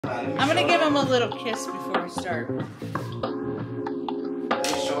I'm gonna give him a little kiss before we start.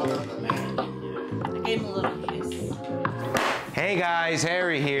 I gave him a little kiss. Hey guys,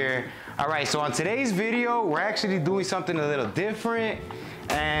 Harry here. All right, so on today's video, we're actually doing something a little different.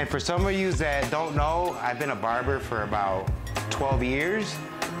 And for some of you that don't know, I've been a barber for about 12 years,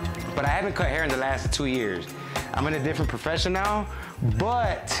 but I haven't cut hair in the last 2 years. I'm in a different profession now,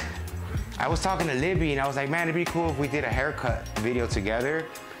 but I was talking to Libbie and I was like, man, it'd be cool if we did a haircut video together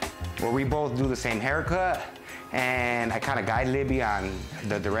where we both do the same haircut, and I kind of guide Libbie on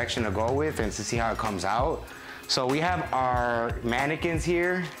the direction to go with and to see how it comes out. So we have our mannequins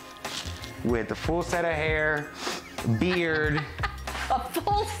here with the full set of hair, beard. A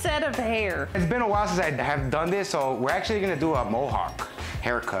full set of hair. It's been a while since I have done this, so we're actually gonna do a mohawk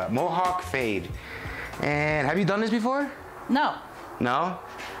haircut, mohawk fade. And have you done this before? No. No?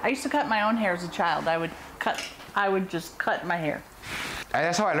 I used to cut my own hair as a child. I would just cut my hair.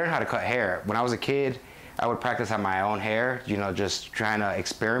 That's how I learned how to cut hair. When I was a kid, I would practice on my own hair, you know, just trying to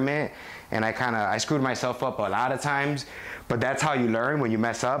experiment. And I screwed myself up a lot of times, but that's how you learn when you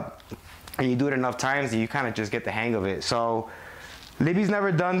mess up. And you do it enough times, you kind of just get the hang of it. So, Libbie's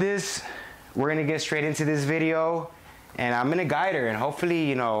never done this. We're gonna get straight into this video, and I'm gonna guide her, and hopefully,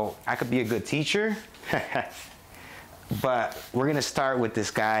 you know, I could be a good teacher. But we're gonna start with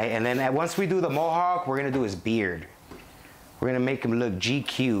this guy, and then once we do the mohawk, we're gonna do his beard. We're gonna make him look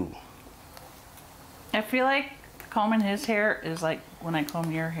GQ. I feel like combing his hair is like when I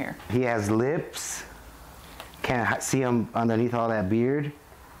comb your hair. He has lips. Can't see him underneath all that beard.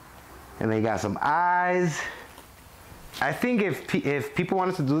 And they got some eyes. I think if people want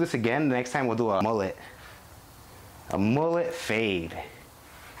us to do this again, the next time we'll do a mullet. A mullet fade.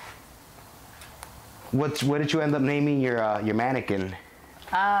 What did you end up naming your mannequin?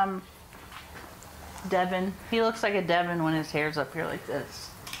 Devin. He looks like a Devin when his hair's up here like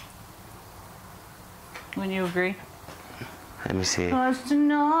this. Wouldn't you agree? Let me see. Cause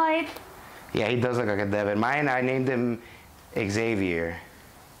tonight. Yeah, he does look like a Devin. Mine, I named him Xavier.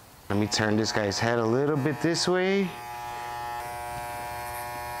 Let me turn this guy's head a little bit this way.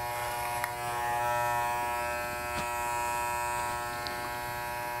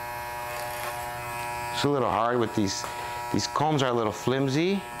 It's a little hard with these combs are a little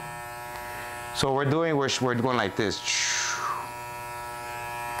flimsy. So we're going like this.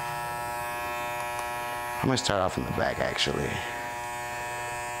 I'm gonna start off in the back actually.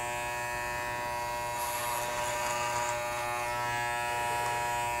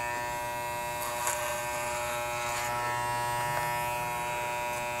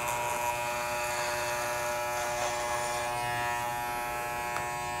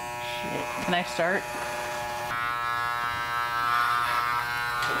 Shit. Can I start?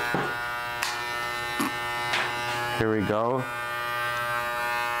 Here we go.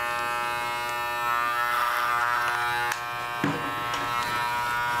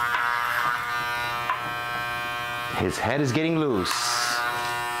 His head is getting loose.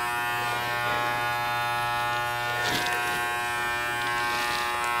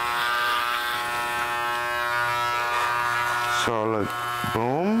 So look,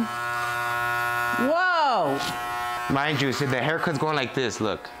 boom. Whoa! Mind you, see the haircut's going like this,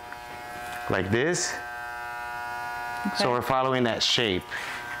 look. Like this. Okay. So we're following that shape.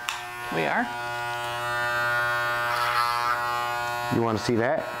 We are? You want to see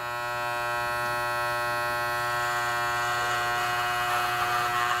that?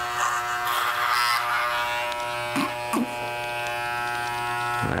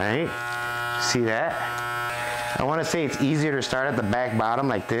 All right, see that? I want to say it's easier to start at the back bottom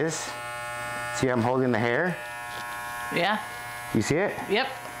like this. See how I'm holding the hair? Yeah. You see it? Yep.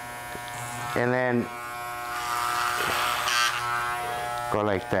 And then go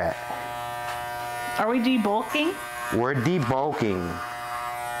like that. Are we debulking? We're debulking.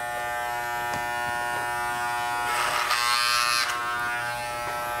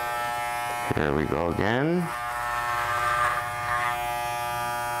 Here we go again.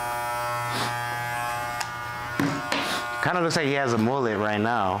 Kind of looks like he has a mullet right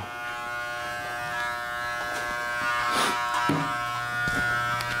now.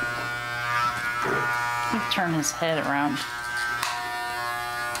 Let me turn his head around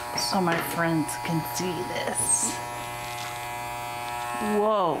so my friends can see this.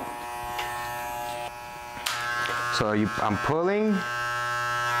 Whoa. So I'm pulling,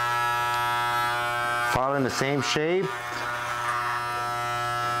 following the same shape.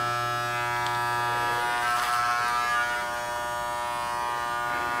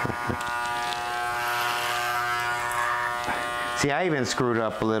 See, I even screwed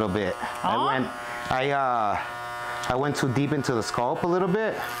up a little bit. Huh? I I went too deep into the scalp a little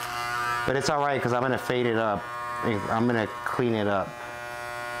bit, but it's all right because I'm gonna fade it up. I'm gonna clean it up.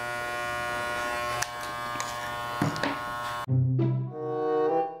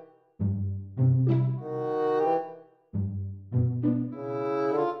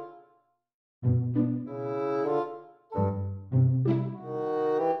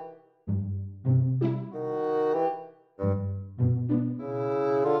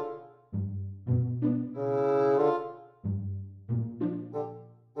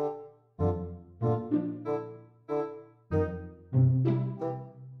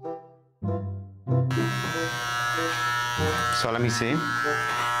 So let me see.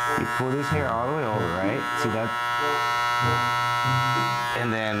 You pull this hair all the way over, right? See that?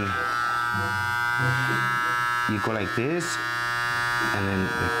 And then you go like this, and then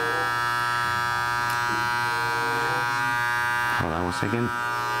hold on 1 second.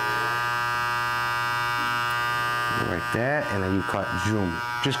 Like that, and then you cut zoom.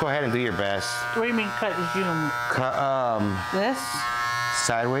 Just go ahead and do your best. What do you mean cut zoom? Cut This?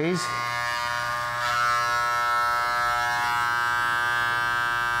 sideways.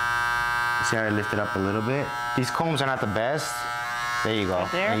 See how I lift it up a little bit? These combs are not the best. There you go.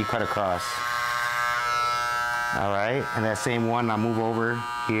 Right there? And you cut across. All right, and that same one, I'll move over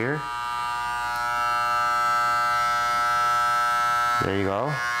here. There you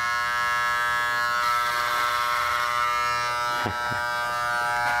go.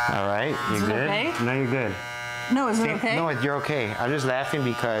 All right, you're good? Okay? No, you're good. No, is it okay? No, you're okay. I'm just laughing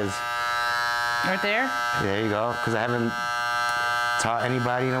because... Right there? There you go, because I haven't taught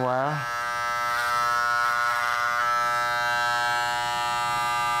anybody in a while.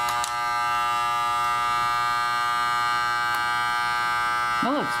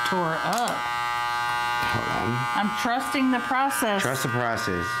 That looks tore up. Hold on. I'm trusting the process. Trust the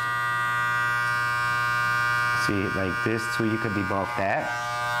process. See, like this, so you could debulk that.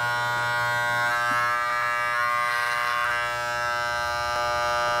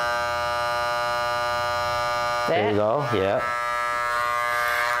 There you go, yeah.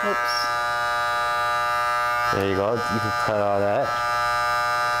 Oops. There you go, you can cut all that.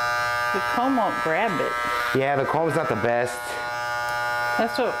 The comb won't grab it. Yeah, the comb's not the best.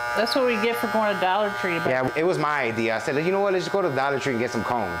 That's what we get for going to Dollar Tree. Yeah, it was my idea. I said, you know what, let's just go to Dollar Tree and get some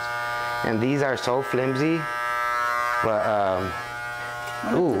combs. And these are so flimsy, but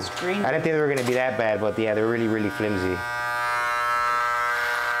ooh, I didn't think they were gonna be that bad, but yeah, they're really, really flimsy.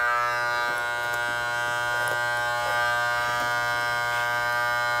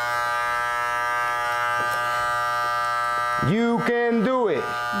 You can do it.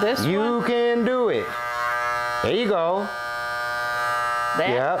 This one? You can do it. There you go. That?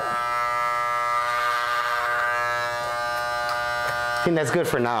 Yep. I think that's good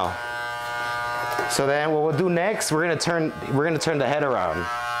for now. So then what we'll do next, we're gonna turn the head around.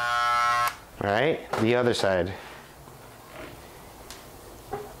 All right, the other side.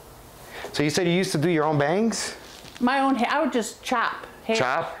 So you said you used to do your own bangs? My own hair. I would just chop hair.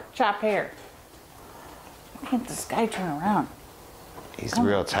 Chop? Chop hair. Why can't this guy turn around? He's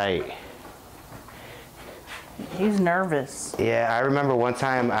real tight. He's nervous. Yeah, I remember one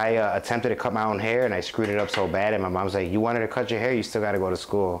time I attempted to cut my own hair and I screwed it up so bad, and my mom was like, you wanted to cut your hair, you still got to go to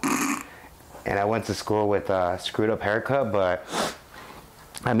school. And I went to school with a screwed up haircut, but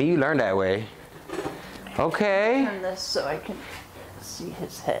I mean, you learn that way. Okay. Turn this so I can see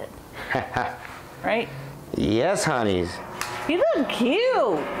his head. Right? Yes, honeys. You look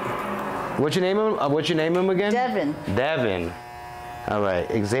cute. What's your name? What's your name again? Devin. Devin. All right.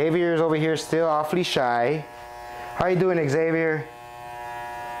 Xavier's over here, still awfully shy. How you doing, Xavier?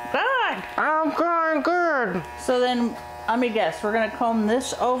 Good. I'm going good. So then, let me guess. We're gonna comb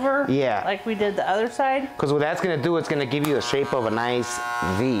this over. Yeah. Like we did the other side. Because what that's gonna do, it's gonna give you the shape of a nice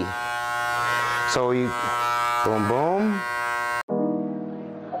V. So you, boom, boom.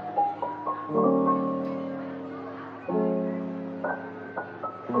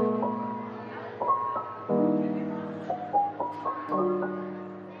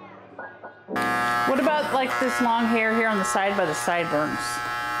 What about like this long hair here on the side by the sideburns?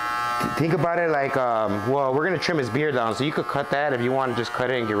 Think about it like, well, we're gonna trim his beard down, so you could cut that if you want to just cut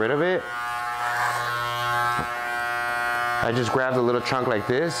it and get rid of it. I just grabbed a little chunk like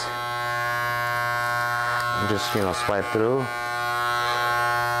this and just, you know, swipe through.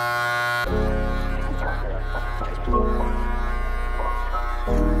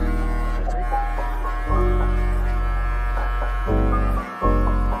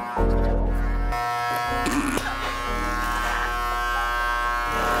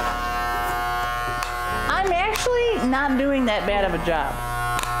 I'm actually not doing that bad of a job,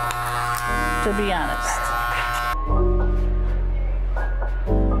 to be honest.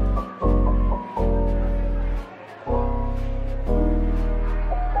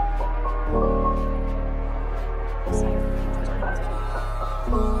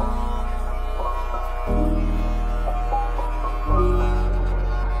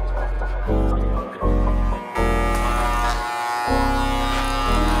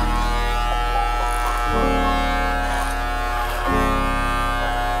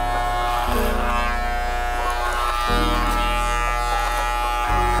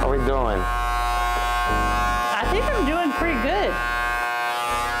 you doing? I think I'm doing pretty good.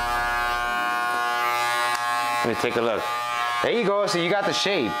 Let me take a look. There you go. So you got the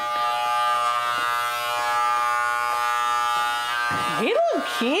shape. You look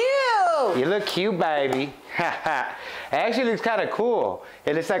cute. You look cute, baby. It actually looks kind of cool.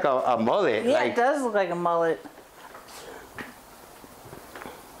 It looks like a mullet. Yeah, like, it does look like a mullet.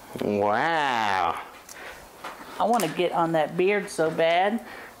 Wow. I want to get on that beard so bad.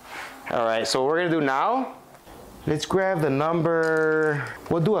 All right, so what we're gonna do now, let's grab the number,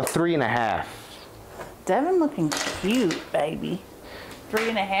 we'll do a 3.5. Devin looking cute, baby.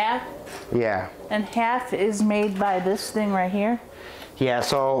 3.5? Yeah. And half is made by this thing right here? Yeah,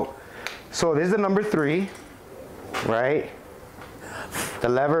 so this is the number 3, right? The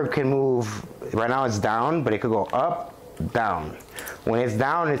lever can move, right now it's down, but it could go up, down. When it's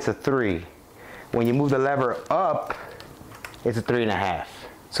down, it's a 3. When you move the lever up, it's a 3.5.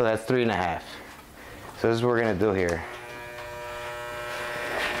 So that's 3.5. So this is what we're gonna do here.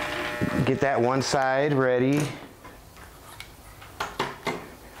 Get that one side ready.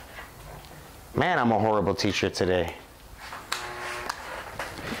 Man, I'm a horrible teacher today.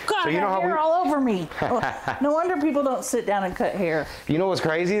 God, So you know how hair we- all over me. No wonder people don't sit down and cut hair. You know what's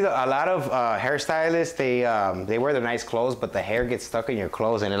crazy? A lot of hairstylists, they wear the nice clothes, but the hair gets stuck in your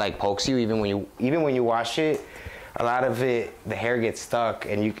clothes and it like pokes you even when you wash it. A lot of it, the hair gets stuck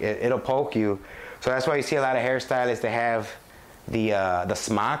and it'll poke you. So that's why you see a lot of hairstylists that have the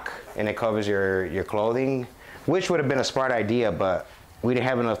smock and it covers your clothing, which would have been a smart idea, but we didn't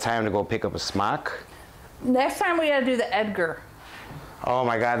have enough time to go pick up a smock. Next time we gotta do the Edgar. Oh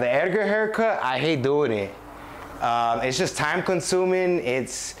my God, the Edgar haircut, I hate doing it. It's just time consuming.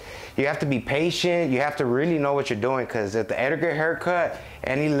 You have to be patient. You have to really know what you're doing because at the Edgar haircut,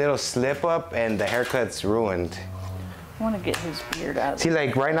 any little slip up and the haircut's ruined. I want to get his beard out of See, it.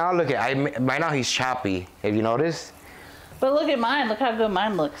 like right now, right now he's choppy. Have you noticed? But look at mine. Look how good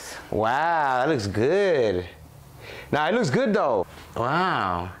mine looks. Wow, that looks good. Nah, it looks good though.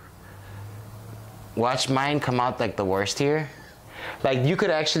 Wow. Watch mine come out like the worst here. Like you could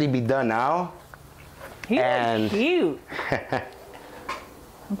actually be done now. He looks cute.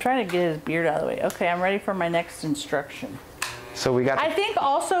 I'm trying to get his beard out of the way. Okay, I'm ready for my next instruction. So we got. I think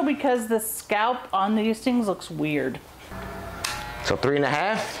also because the scalp on these things looks weird. So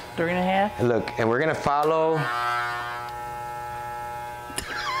 3.5. 3.5. Look, and we're gonna follow.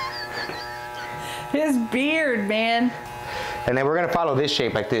 His beard, man. And then we're gonna follow this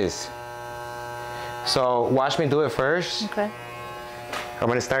shape like this. So watch me do it first. Okay. I'm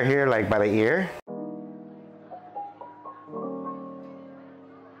gonna start here like by the ear.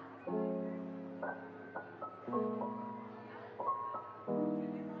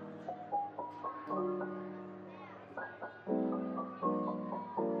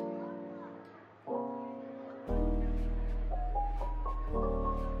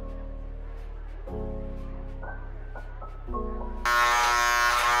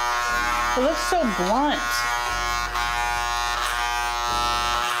 It looks so blunt.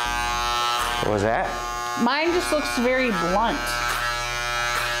 What was that? Mine just looks very blunt.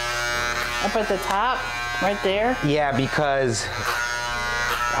 Up at the top, right there. Yeah, because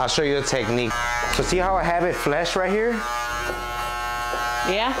I'll show you a technique. So see how I have it fleshed right here?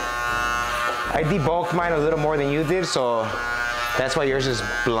 Yeah. I debulked mine a little more than you did, so that's why yours is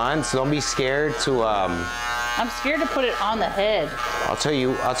blunt. So don't be scared to. I'm scared to put it on the head. I'll tell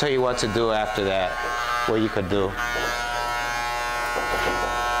you what to do after that. What you could do.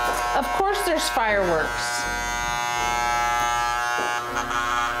 Of course, there's fireworks.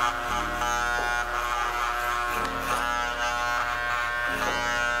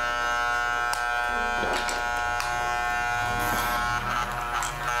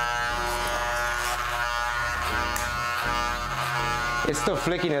 It's still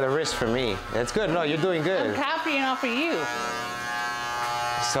flicking of the wrist for me. That's good. No, you're doing good. I'm copying off of you.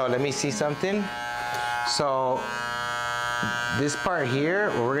 So let me see something. So this part here,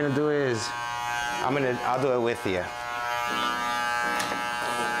 what we're gonna do is, I'll do it with you. I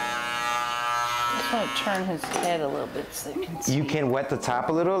just want to turn his head a little bit so you can see. You can wet the top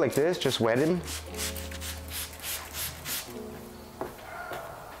a little like this, just wet him.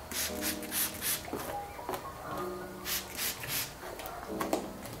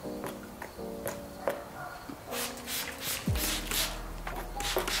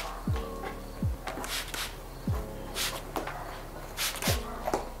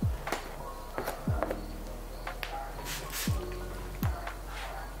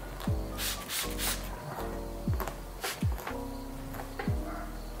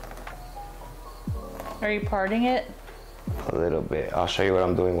 Are you parting it? a little bit. I'll show you what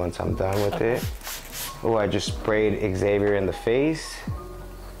I'm doing once I'm done with it. Oh, I just sprayed Xavier in the face.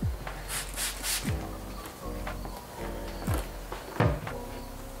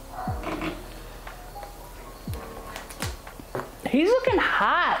 He's looking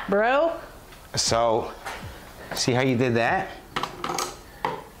hot, bro. So, see how you did that?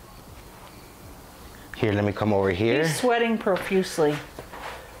 Here, let me come over here. He's sweating profusely.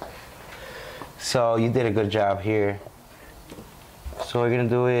 So you did a good job here. So what we're gonna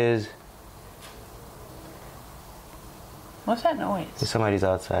do is... What's that noise? Somebody's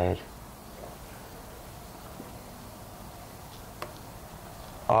outside.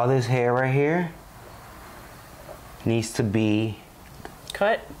 All this hair right here needs to be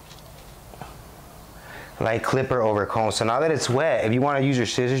cut. Like clipper over comb. So now that it's wet, if you want to use your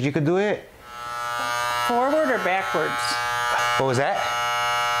scissors, you could do it. Forward or backwards? What was that?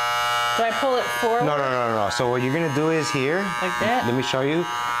 Do I pull it forward? No. So what you're gonna do is here. Like that? Let me show you.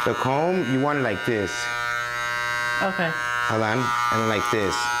 The comb, you want it like this. Okay. Hold on. And then like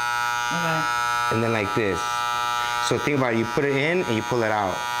this. Okay. And then like this. So think about it. You put it in and you pull it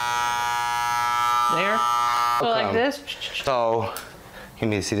out. There? So like this? So,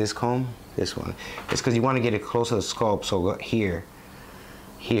 can you see this comb? This one. It's because you want to get it close to the scalp. So go here,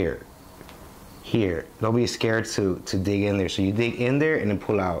 here, here. Don't be scared to dig in there. So you dig in there and then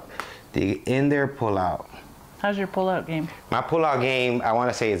pull out. Dig in there, pull out. How's your pull-out game? My pull-out game, I want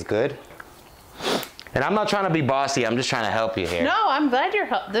to say it's good. And I'm not trying to be bossy. I'm just trying to help you here. No, I'm glad you're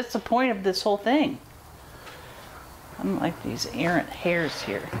helping. That's the point of this whole thing. I don't like these errant hairs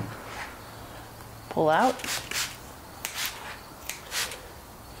here. Pull out.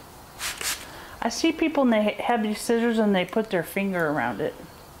 I see people and they have these scissors and they put their finger around it.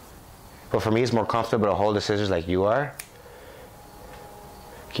 But for me, it's more comfortable to hold the scissors like you are.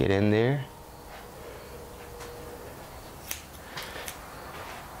 Get in there.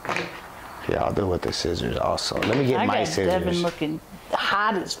 Yeah, I'll do it with the scissors also. Let me get my scissors. I got Devin looking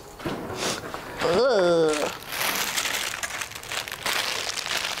hot as... Ugh.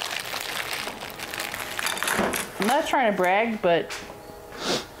 I'm not trying to brag, but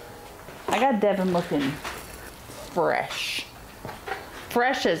I got Devin looking fresh.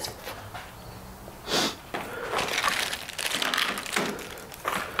 Fresh as...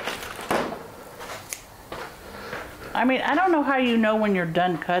 I mean, I don't know how you know when you're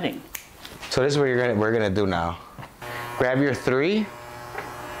done cutting. So this is what we're gonna do now. Grab your 3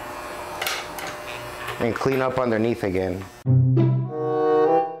 and clean up underneath again.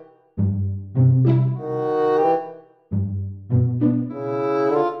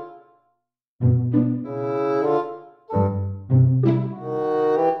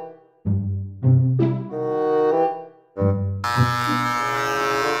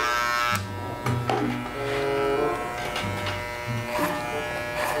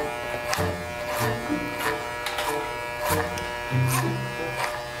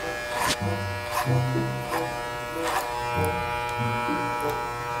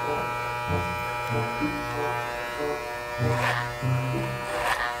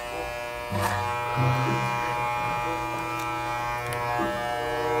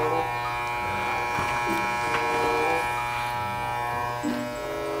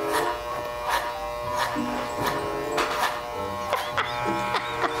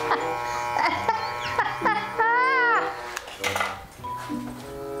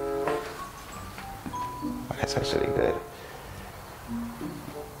 That's actually good.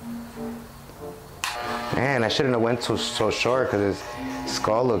 Man, I shouldn't have went so short because his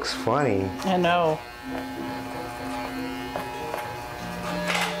skull looks funny. I know.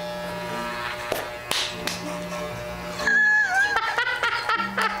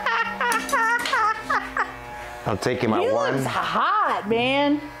 I'm taking my one. He looks hot,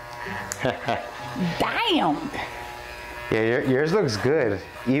 man. Damn. Yeah, yours looks good.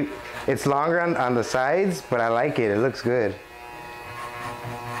 It's longer on the sides, but I like it. It looks good.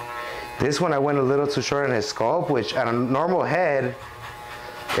 This one I went a little too short on his scalp, which on a normal head,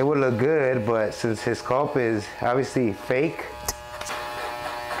 it would look good, but since his scalp is obviously fake.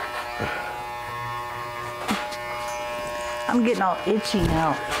 I'm getting all itchy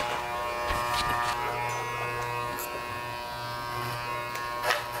now.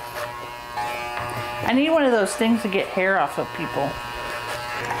 I need one of those things to get hair off of people.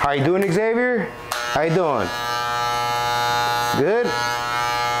 How you doing, Xavier? How you doing? Good?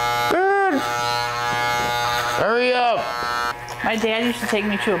 Good. Hurry up. My dad used to take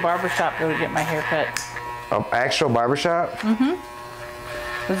me to a barber shop to get my hair cut. An actual barber shop? Mm-hmm.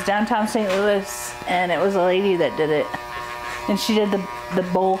 It was downtown St. Louis, and it was a lady that did it. And she did the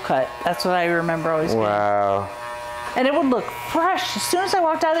bowl cut. That's what I remember always. Wow. And it would look fresh. As soon as I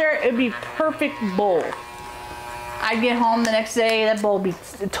walked out there, it'd be perfect bowl. I'd get home the next day, that bowl would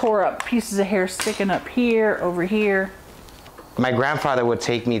be tore up. Pieces of hair sticking up here, over here. My grandfather would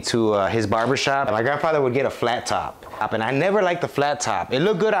take me to his barber shop. My grandfather would get a flat top. And I never liked the flat top. It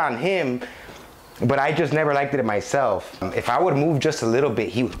looked good on him, but I just never liked it myself. If I would move just a little bit,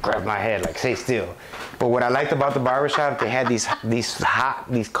 he would grab my head, like, stay still. But what I liked about the barbershop, they had these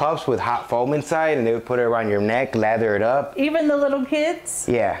cups with hot foam inside, and they would put it around your neck, lather it up. Even the little kids?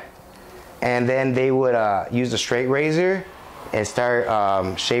 Yeah. And then they would use a straight razor and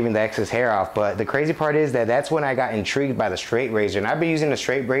start shaving the excess hair off. But the crazy part is that that's when I got intrigued by the straight razor. And I've been using the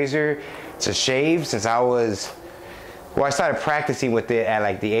straight razor to shave since I started practicing with it at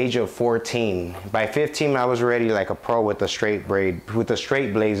like the age of 14. By 15, I was already like a pro with the straight blade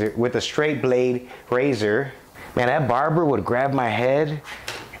razor. Man, that barber would grab my head,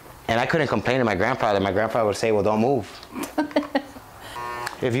 and I couldn't complain to my grandfather. My grandfather would say, well, don't move.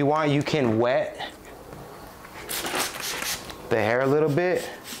 If you want, you can wet the hair a little bit.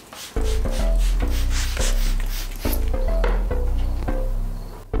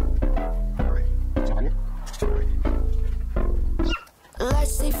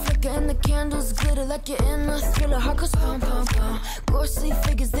 Lights they flicker and the candles glitter like you're in a thriller. Heart goes pum pum pum. Ghostly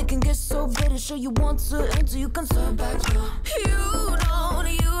figures they can get so bitter. Show you want to enter, you can turn back now. You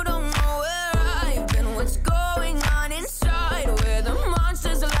don't know where I've been. What's going on inside? Where the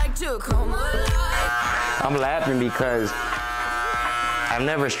monsters like to come alive. I'm laughing because I've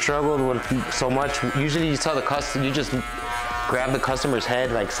never struggled with so much. Usually you tell the customer, you just grab the customer's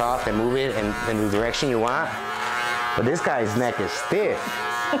head like soft and move it in the direction you want. But this guy's neck is stiff.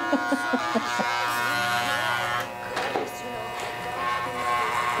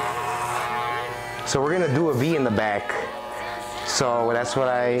 So we're gonna do a V in the back. So that's what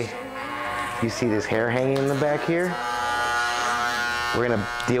you see this hair hanging in the back here. We're gonna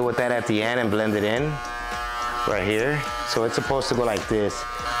deal with that at the end and blend it in right here. So it's supposed to go like this.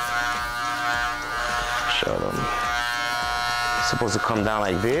 Show them. It's supposed to come down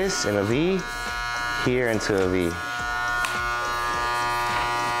like this in a V, here into a V.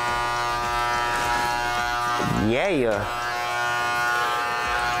 Yeah.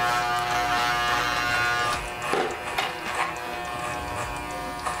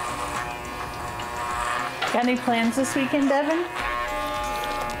 Got any plans this weekend, Devin?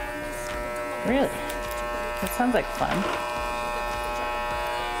 Really? That sounds like fun.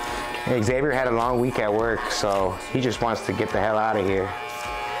 Hey, Xavier had a long week at work, so he just wants to get the hell out of here.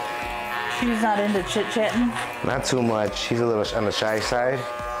 She's not into chit-chatting? Not too much. She's a little on the shy side.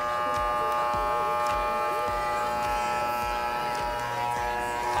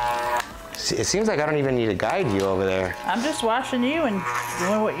 It seems like I don't even need to guide you over there. I'm just watching you and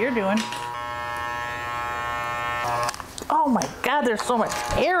doing what you're doing. Oh my God, there's so much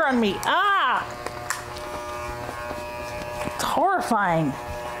hair on me. Ah! It's horrifying.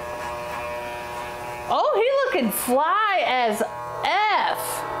 Oh, he looking fly as F.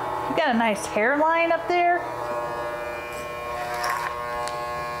 You got a nice hairline up there.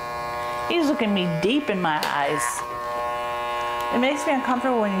 He's looking me deep in my eyes. It makes me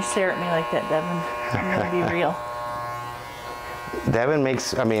uncomfortable when you stare at me like that, Devin. I'm gonna be real.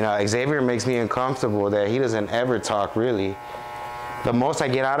 Xavier makes me uncomfortable that he doesn't ever talk, really. The most I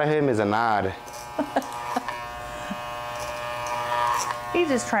get out of him is a nod. He's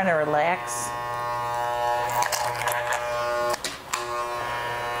just trying to relax.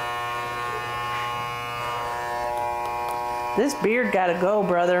 This beard gotta go,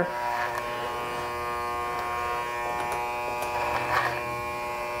 brother.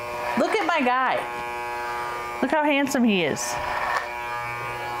 Look at my guy. Look how handsome he is.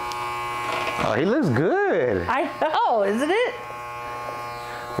 Oh, he looks good. I know, isn't it?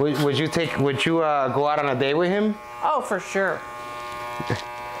 Would you go out on a date with him? Oh, for sure.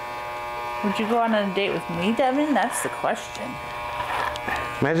 Would you go on a date with me, Devin? That's the question.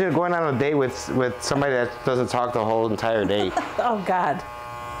 Imagine going on a date with somebody that doesn't talk the whole entire date. Oh, God.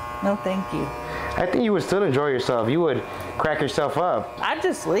 No, thank you. I think you would still enjoy yourself. You would crack yourself up. I'd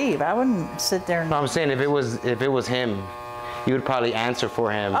just leave. I wouldn't sit there and... No, I'm saying if it was him, you would probably answer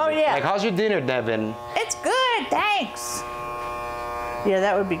for him. Oh, yeah. Like, how's your dinner, Devin? It's good, thanks. Yeah,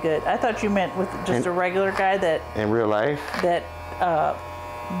 that would be good. I thought you meant with just a regular guy that... In real life? That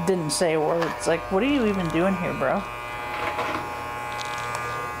didn't say a word. It's like, what are you even doing here, bro?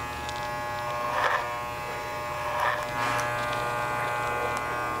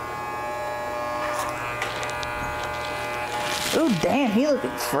 Ooh, damn, he looking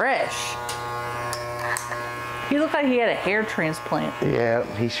fresh. He looked like he had a hair transplant. Yeah,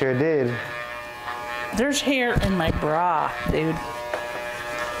 he sure did. There's hair in my bra, dude.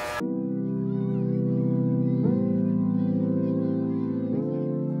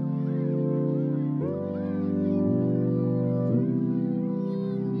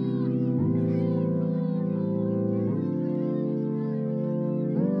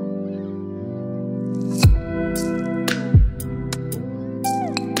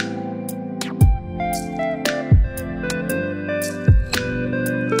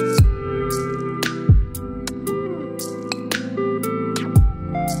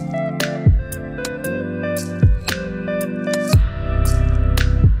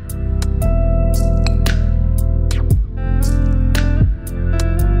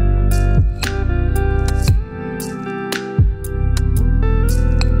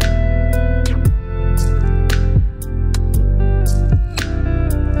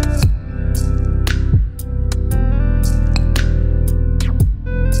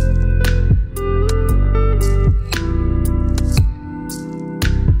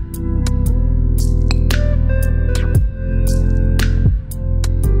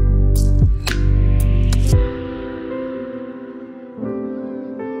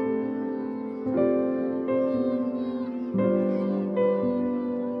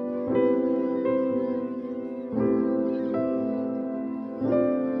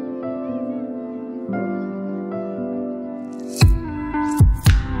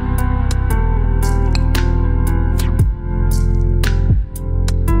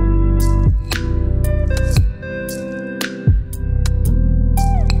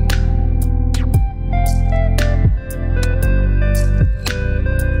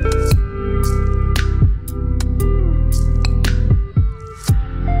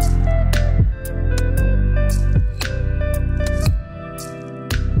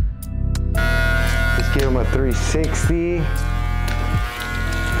 Give him a 360.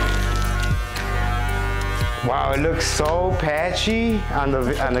 Wow, it looks so patchy on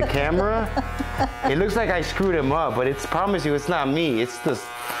the camera. It looks like I screwed him up, but it's, promise you, it's not me. It's the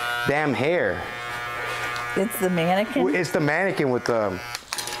damn hair. It's the mannequin? It's the mannequin with the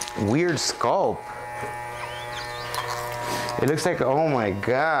weird sculpt. It looks like, oh my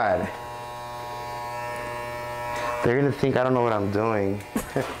God. They're gonna think I don't know what I'm doing.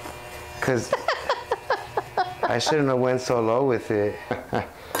 Cause I shouldn't have went so low with it.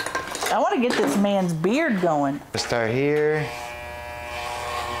 I want to get this man's beard going. Start here.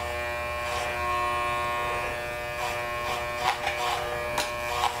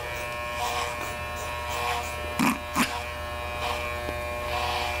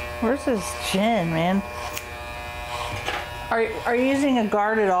 Where's his chin, man? Are you using a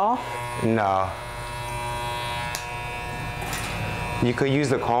guard at all? No. You could use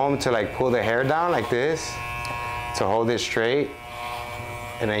the comb to like pull the hair down like this to hold it straight,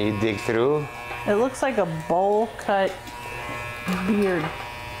 and then you dig through. It looks like a bowl cut beard.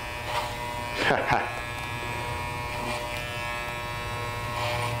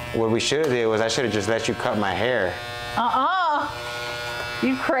 What we should have did was I should have just let you cut my hair.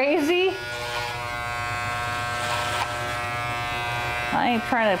 You crazy? I ain't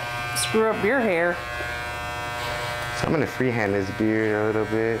trying to screw up your hair. So I'm gonna freehand this beard a little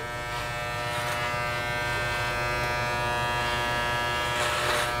bit.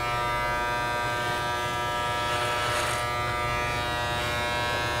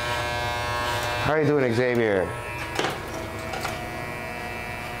 How are you doing, Xavier?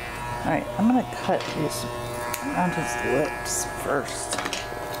 All right, I'm gonna cut this around his lips first.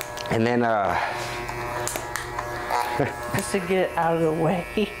 And then, just to get it out of the way.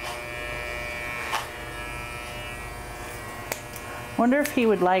 Wonder if he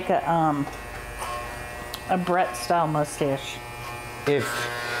would like a Brett style mustache.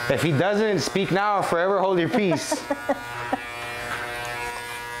 If he doesn't, speak now, forever hold your peace.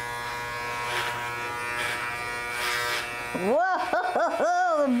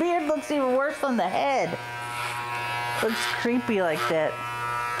 Whoa, the beard looks even worse than the head. Looks creepy like that.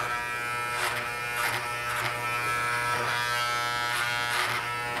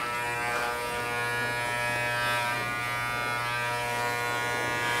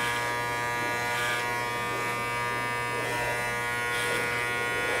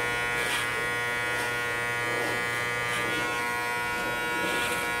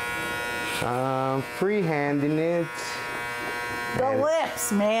 Freehanding it. The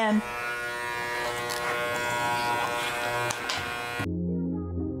lips, man.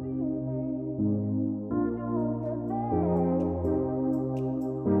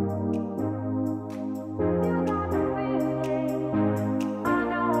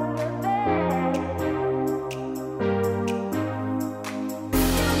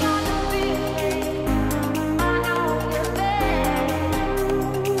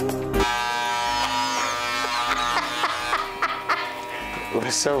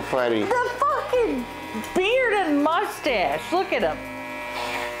 That's so funny. The fucking beard and mustache. Look at him.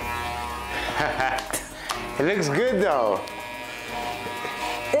 It looks good though.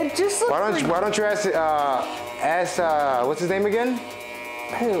 It just looks Why don't you ask what's his name again?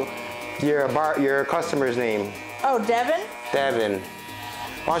 Who? Your customer's name. Oh, Devin? Devin.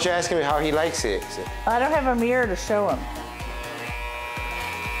 Why don't you ask him how he likes it? I don't have a mirror to show him.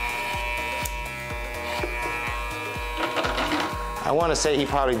 I want to say he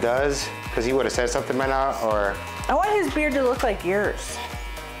probably does, because he would have said something by now, or... I want his beard to look like yours.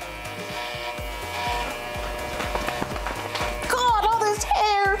 God, all this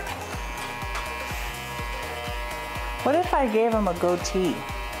hair! What if I gave him a goatee?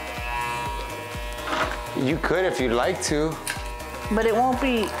 You could if you'd like to. But it won't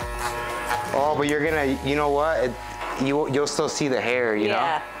be... Oh, but you're gonna, you know what? You'll still see the hair, you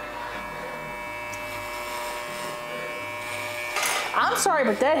know? I'm sorry,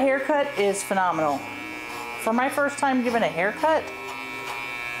 but that haircut is phenomenal. For my first time giving a haircut,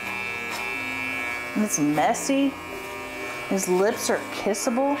 and it's messy. His lips are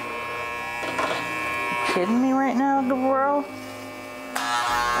kissable. You kidding me right now, the world?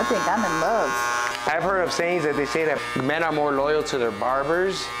 I think I'm in love. I've heard of sayings that they say that men are more loyal to their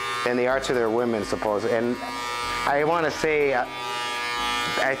barbers than they are to their women, supposedly. And I want to say,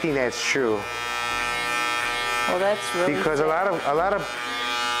 I think that's true. Well, that's really because a lot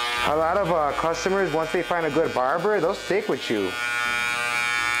of customers, once they find a good barber, they'll stick with you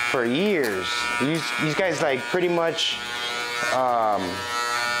for years. You guys like pretty much that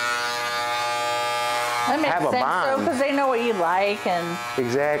makes have a sense, bond. though, because they know what you like, and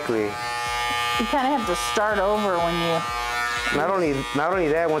exactly. you kind of have to start over when you. Not only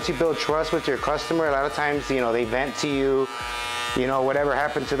that, once you build trust with your customer, a lot of times, you know, they vent to you, you know, whatever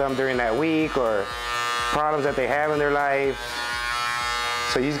happened to them during that week or problems that they have in their life.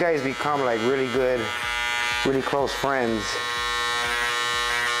 So you guys become like really good, really close friends.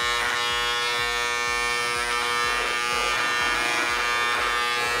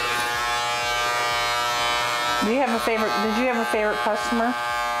 Did you have a favorite customer?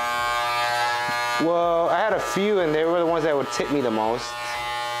 Well, I had a few, and they were the ones that would tip me the most.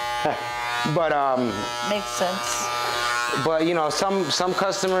 But makes sense. But you know, some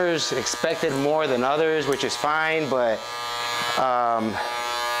customers expected more than others, which is fine. But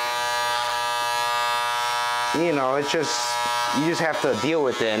you know, it's just you just have to deal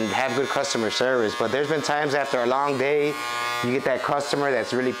with it and have good customer service. But there's been times after a long day, you get that customer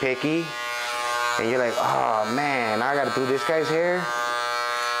that's really picky, and you're like, oh man, I gotta do this guy's hair.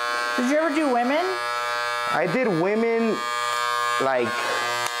 Did you ever do women? I did women, like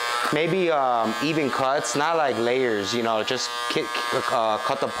maybe even cuts, not like layers, you know, just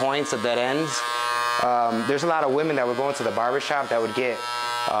cut the points at dead ends. There's a lot of women that would go into the barbershop that would get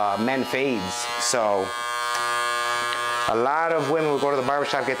men fades. So a lot of women would go to the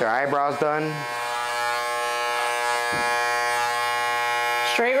barbershop, get their eyebrows done.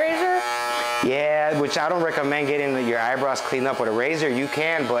 Straight razor? Yeah, which I don't recommend getting your eyebrows cleaned up with a razor. You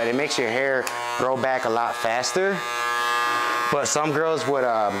can, but it makes your hair grow back a lot faster. But some girls would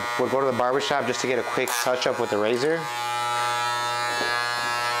go to the barbershop just to get a quick touch up with the razor.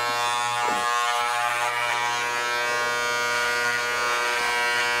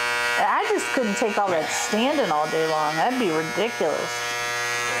 I just couldn't take all that standing all day long. That'd be ridiculous.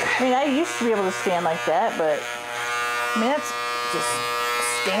 I mean, I used to be able to stand like that, but I mean, that's just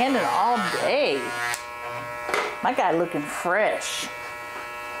standing all day. My guy looking fresh.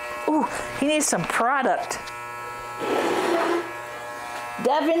 Ooh, he needs some product.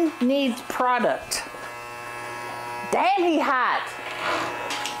 Devin needs product. Damn, he hot.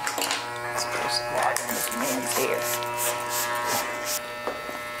 Let's put some water in this man's hair.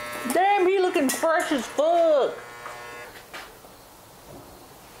 Damn, he looking fresh as fuck.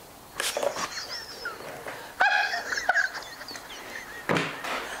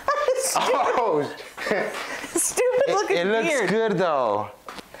 Oh, stupid looking it looks beard. good though.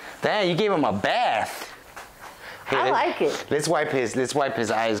 Damn, you gave him a bath. Hey, I like it. Let's wipe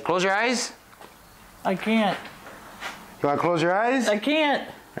his eyes. Close your eyes. I can't. You want to close your eyes? I can't.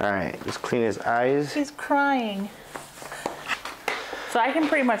 All right, just clean his eyes. He's crying. So I can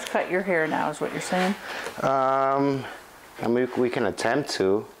pretty much cut your hair now, is what you're saying? I mean, we can attempt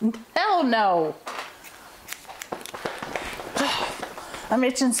to. Hell no. I'm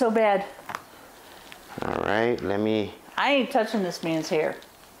itching so bad. All right, I ain't touching this man's hair.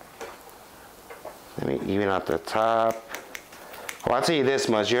 Let me even out the top. Well, I'll tell you this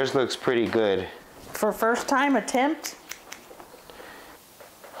much, yours looks pretty good. For first time attempt?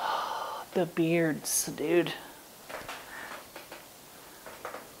 The beards, dude.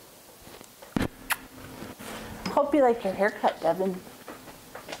 hope you like your haircut, Devin.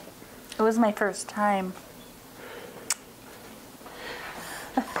 It was my first time.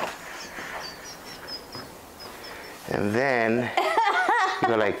 And then you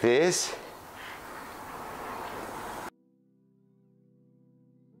go like this.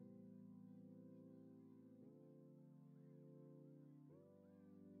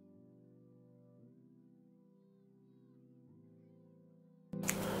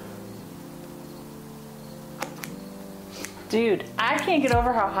 Dude, I can't get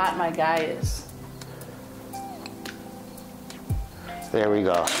over how hot my guy is. There we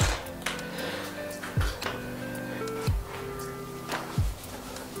go.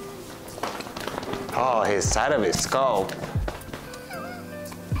 Oh, his side of his skull.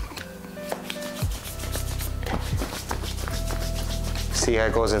 See how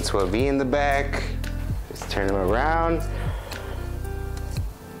it goes into a V in the back. Just turn him around.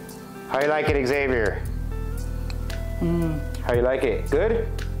 How you like it, Xavier? How you like it? Good?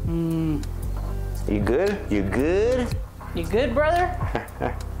 You good? You good? You good, brother?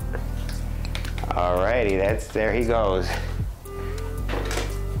 Alrighty, there he goes.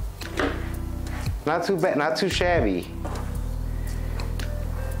 Not too bad, not too shabby.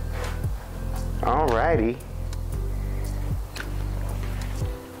 Alrighty.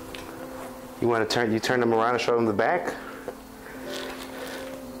 You turn them around and show them the back?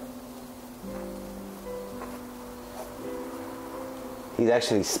 He's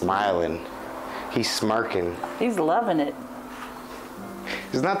actually smiling. He's smirking. He's loving it.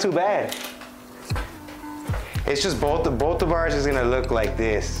 It's not too bad. It's just both of ours is gonna look like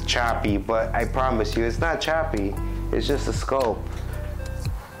this, choppy, but I promise you, it's not choppy. It's just a sculpt.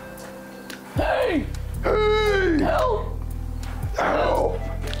 Hey! Hey! Help! Help!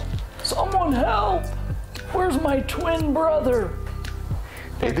 Someone help! Where's my twin brother?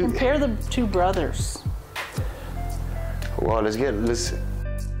 They compare the two brothers. Well, let's. All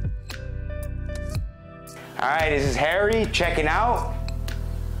right, this is Harry checking out.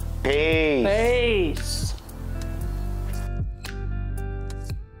 Peace. Peace.